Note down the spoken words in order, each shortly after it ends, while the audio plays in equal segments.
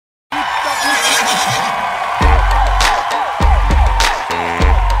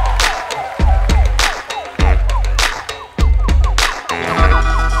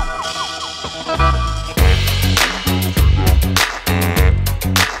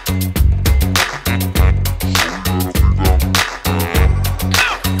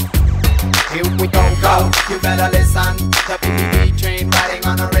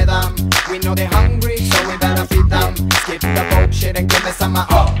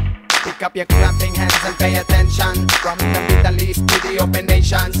Pick up your clapping hands and pay attention. From the Middle East to the open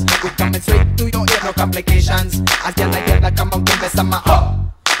nations, we coming straight to your ear, no complications. As yalla, come on, give me some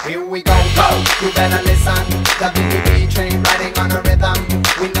Here we go, you better listen. The BBB train riding on a rhythm.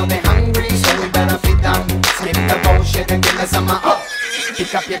 We know they're hungry, so we better feed them. Skip the bullshit and give me some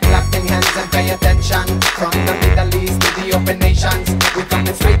Pick up your clapping hands and pay attention. From the Middle East to the open nations, we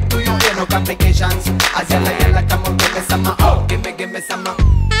coming straight to your ear, no complications. As yalla, come on, give me some give me some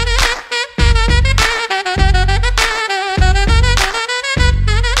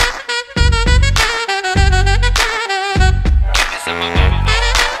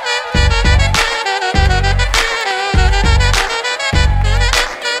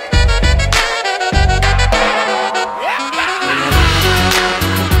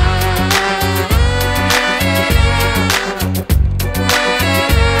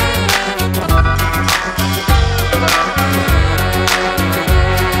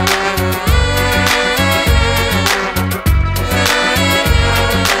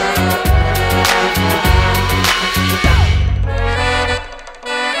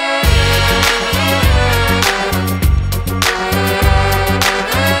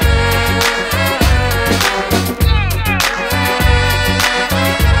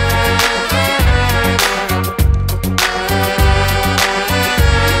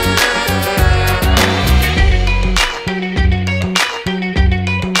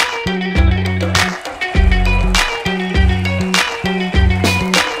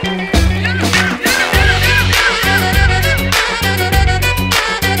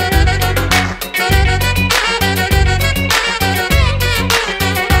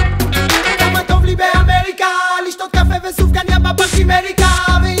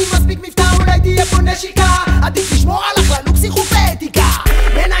עדיף לשמור על הכללות פסיכופתיקה.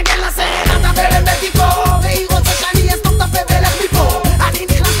 מנגן לסרנטה ברמטיקו, והיא רוצה שאני אסתום את הפה ולך מפה. אני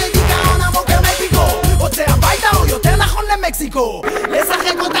נכנס לדיכאון עמוק הרמטיקו, רוצה הביתה או יותר נכון למקסיקו.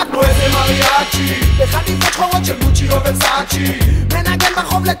 לשחק אותה כמו איזה מריאצ'י, בחליפות שחורות של גוצ'י או ורסאצ'י. מנגן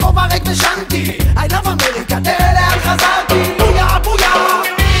ברחוב לכובע ריק ושנתי, I love אמריקה, תראה לאן חזרתי. בויה בויה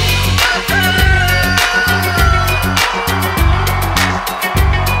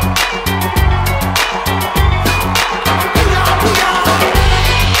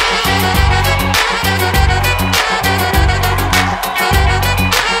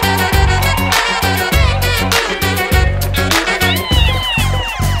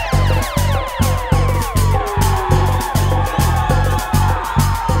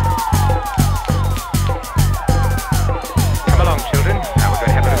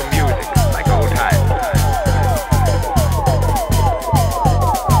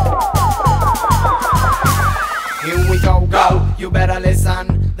You better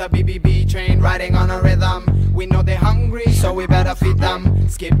listen, the BBB train riding on a rhythm. We know they're hungry, so we better feed them.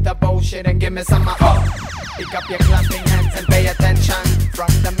 Skip the bullshit and give me some Pick up your clapping hands and pay attention. From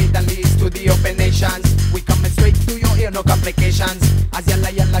the Middle East to the open nations, we coming straight to your ear, no complications. As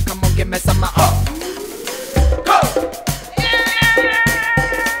yalla, come on, give me some Go!